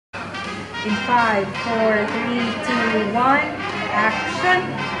In 5, 4, 3, 2, 1, action!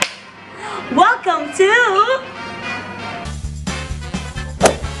 Welcome to...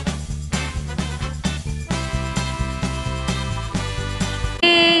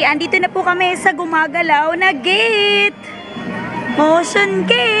 Hey, andito na po kami sa gumagalaw na gate!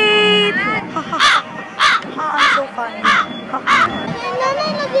 Motiongate! So funny. Nanay,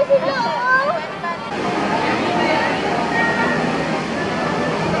 lagi sila.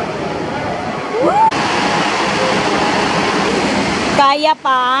 Kaya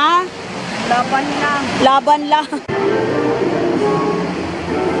pa? Laban lang. Laban lang.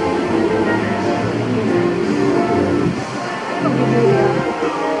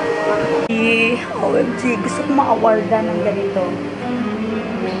 OMG, gusto ko ma-awardan ng ganito.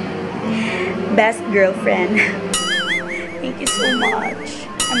 Best girlfriend. Thank you so much.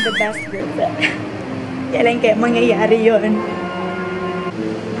 I'm the best girlfriend. Kailan kaya mangyayari yun?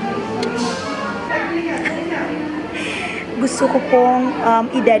 Gusto ko pong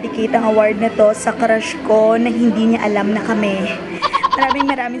i-dedicate ang award na to sa crush ko na hindi niya alam na kami.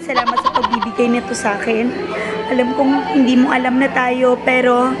 Maraming salamat sa pagbibigay nito sa akin. Alam kong hindi mo alam na tayo,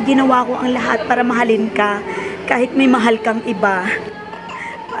 pero ginawa ko ang lahat para mahalin ka kahit may mahal kang iba.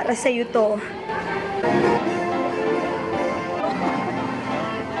 Para sa'yo to.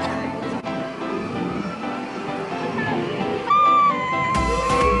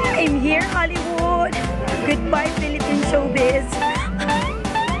 I'm here, Hollywood. Goodbye, Philippine showbiz.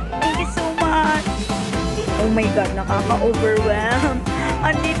 Thank you so much. Oh my God, nakaka-overwhelm.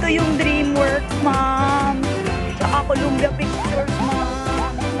 Andito yung DreamWorks, ma'am. Tsaka Columbia Pictures,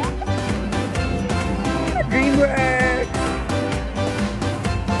 ma'am. DreamWorks.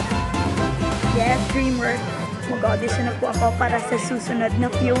 Yes, DreamWorks. Mag-audition na po ako para sa susunod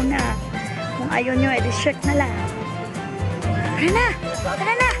na Fiona. Kung ayaw nyo, edi Shrek na lang. Tara na!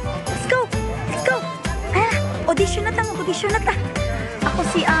 Tara na! Let's go! Let's go! Tara! Audition na ta! Mag-audition na ta! Ako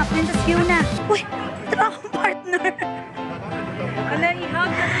si Princess Fiona. Uy! Ito na akong partner! Wala, ihag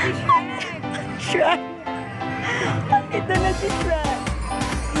na si Shrek. Shrek! Ito na si Shrek!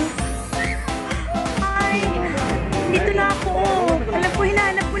 Hi! Dito na ako! Alam ko,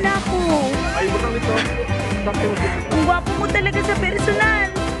 hinahanap mo na ako! Ay, butang ito. Ang gwapo mo talaga sa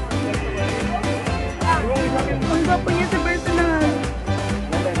personal! Ang gwapo niya sa personal!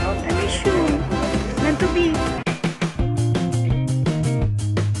 I miss you! Meant to be!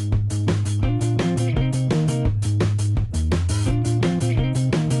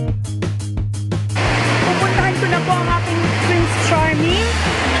 Pupuntahan ko na po ang aking Prince Charming.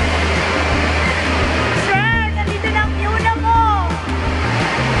 Shrek! Nandito na ang Fiona mo!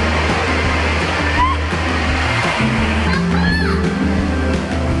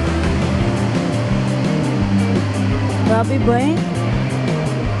 Grabe ba eh?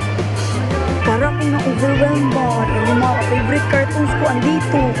 Parang akong na-overwhelmed ba? Yung mga favorite cartoons ko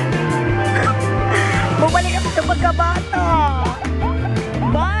andito. Bumalik ako sa pagkabata.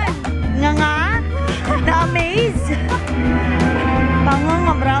 Ban! Nga nga? Na-amaze? Tanga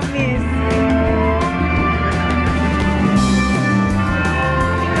nga, promise.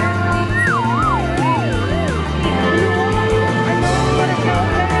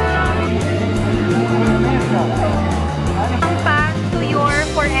 Ang path to your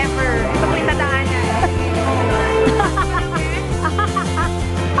forever. Ito po yung tadaanan.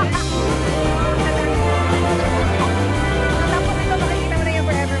 Tapos ito, makikita mo na yung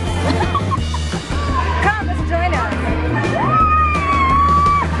forever mo. Come, let's join us.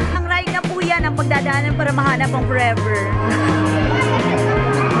 Ang ride na po yan ang pagdadaanan para mahanap ang forever.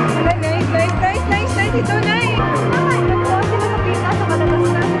 Nice. Ito, nice. Ito, sila nakita sa kalabas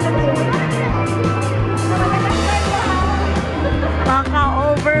na.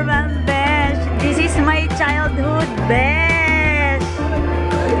 Maka-overwhelmed, besh. This is my childhood, besh.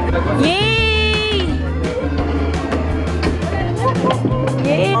 Yay!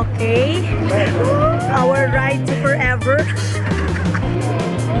 Yay! Okay. Our ride to forever.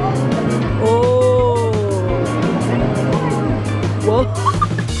 Oh. Wow.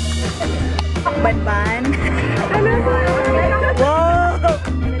 Ban-ban. Wow.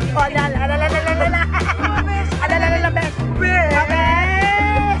 Oh, la. Alala, besh.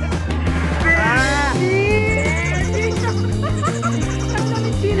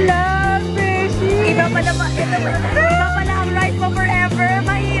 Iba pala ang ride mo forever.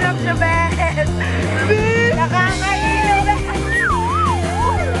 Mahirap siya, besh. Nakakaiyo, besh.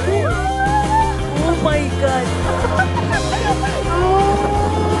 Oh my God.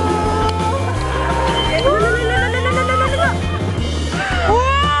 Wow!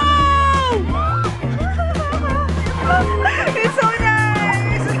 It's so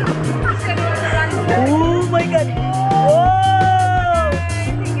nice!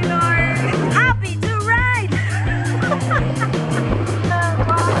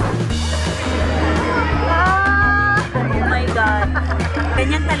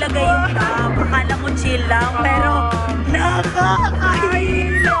 talaga yung love. Akala mo chill lang, pero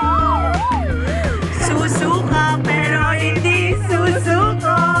nakakahilo. Susuka, pero hindi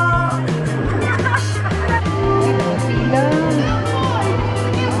susuko.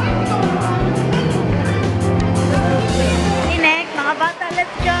 Inek, mga bata,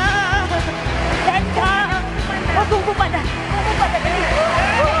 let's go! Let's go! Oh, bumubada! Bumubada!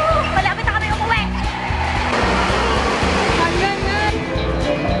 Malapit na kami umuwi!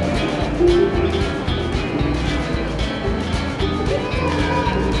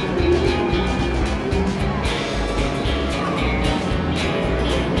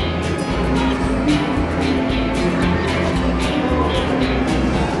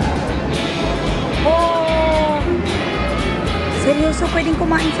 Seryoso, pwedeng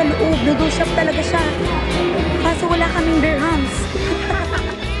kumain sa loob. Noodle shop talaga siya. Kaso wala kaming dirhams.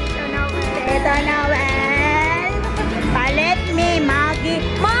 Ito na, well. Palit me, Maggie.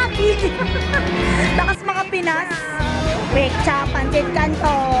 Maggie! Lakas mga Pinas. Quick chop, pancit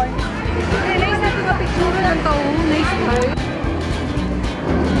canton. Nice na ito picture ng tao. Nice ba?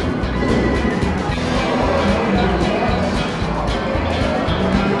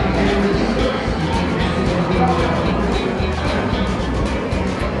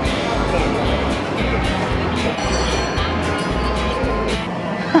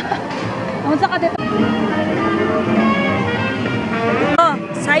 Unsa ka dito? Oh,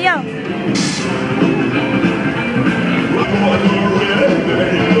 sayang.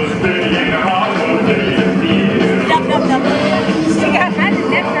 Dab, dab, dab. Sige, ano?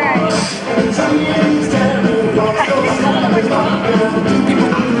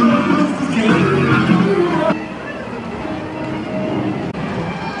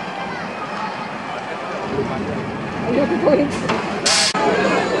 Left or right?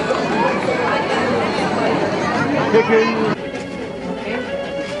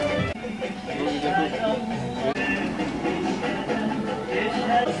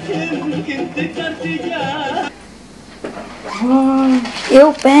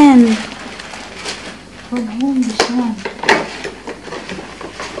 Ew, pen. From home, this one.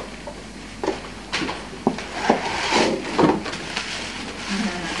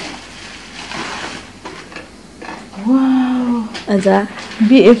 Wow. Aza?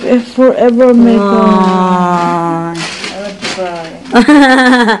 BFF forever, my God. Aww. I would cry.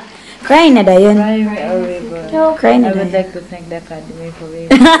 Cry na dayon. Cry me a river. Cry na I would dayon. like to thank the Academy for being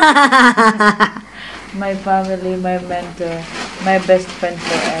my family, my mentor, my best friend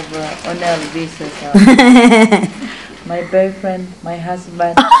forever, Onel V. Sasam. My boyfriend, my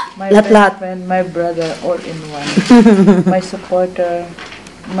husband, my Lat, best lat. friend, my brother, all in one. My supporter,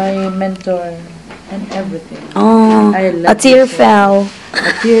 my mentor, and everything. Oh, I a love tear you so fell.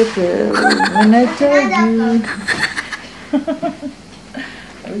 A tear fell when I told you.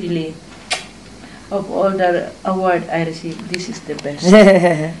 Really, of all the award I received, this is the best.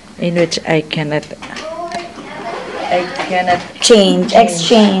 In which I cannot Exchange.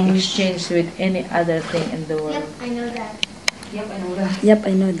 exchange with any other thing in the world. Yep,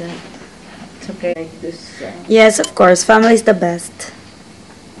 I know that. It's okay. Like this. Yes, of course. Family is the best.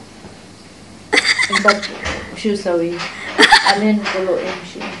 But shoes away. Alin kuluin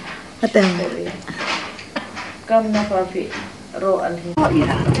siya. What the Away. Come na papi. Ro alhin.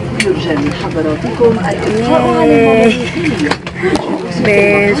 يرجى من حضراتكم الإبقاء على Yay! الموبايل.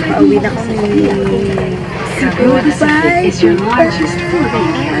 Besh, pauwi na kami. Goodbye! Is your largest food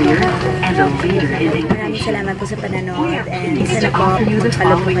carrier and a leader in Maraming innovation. salamat po sa panonood and Pleased sana to po offer you the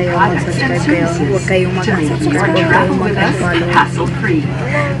mag-follow po following kayo, products and mag-subscribe kayo. Huwag kayong services to make mag-subscribe, your huwag kayong travel with us mag-follow. hassle-free.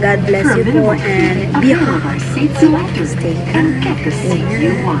 God bless For a you po minimal and fee, be avail of our seat selector Stay and get the seat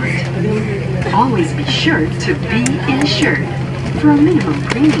you want. Always be sure to be insured. For a minimum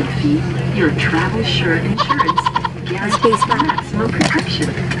premium fee, your travel sure insurance guarantees Space pa. maximum protection.